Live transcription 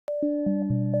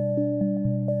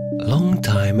Long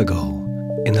time ago,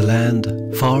 in a land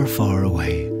far, far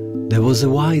away, there was a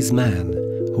wise man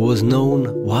who was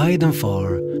known wide and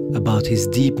far about his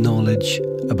deep knowledge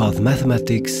about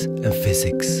mathematics and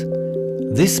physics.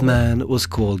 This man was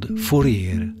called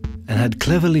Fourier and had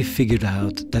cleverly figured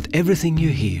out that everything you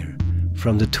hear,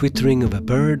 from the twittering of a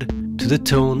bird to the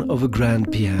tone of a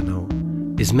grand piano,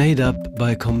 is made up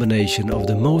by a combination of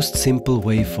the most simple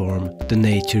waveform the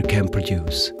nature can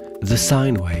produce, the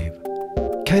sine wave.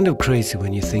 Kind of crazy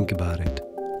when you think about it,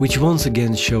 which once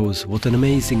again shows what an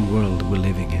amazing world we're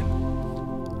living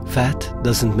in. Fat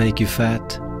doesn't make you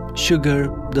fat, sugar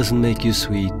doesn't make you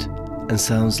sweet, and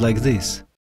sounds like this.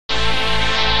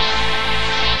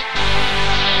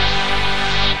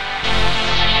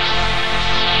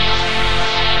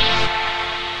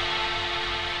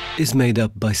 Is made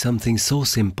up by something so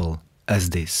simple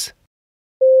as this.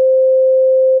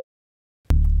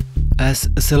 As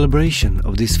a celebration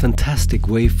of this fantastic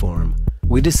waveform,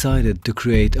 we decided to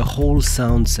create a whole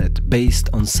sound set based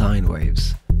on sine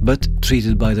waves, but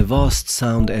treated by the vast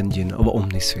sound engine of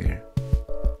Omnisphere.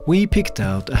 We picked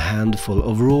out a handful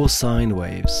of raw sine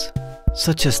waves,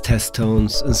 such as test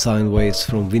tones and sine waves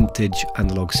from vintage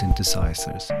analog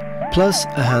synthesizers, plus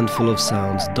a handful of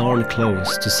sounds darn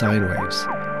close to sine waves.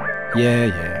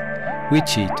 Yeah, we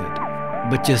cheated,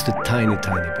 but just a tiny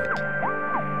bit.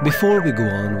 Before we go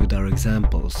on with our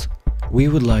examples, we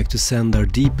would like to send our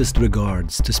deepest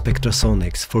regards to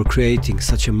Spectrasonics for creating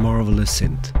such a marvelous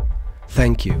synth.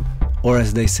 Thank you, or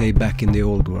as they say back in the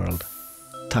old world,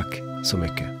 tack så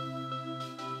mycket.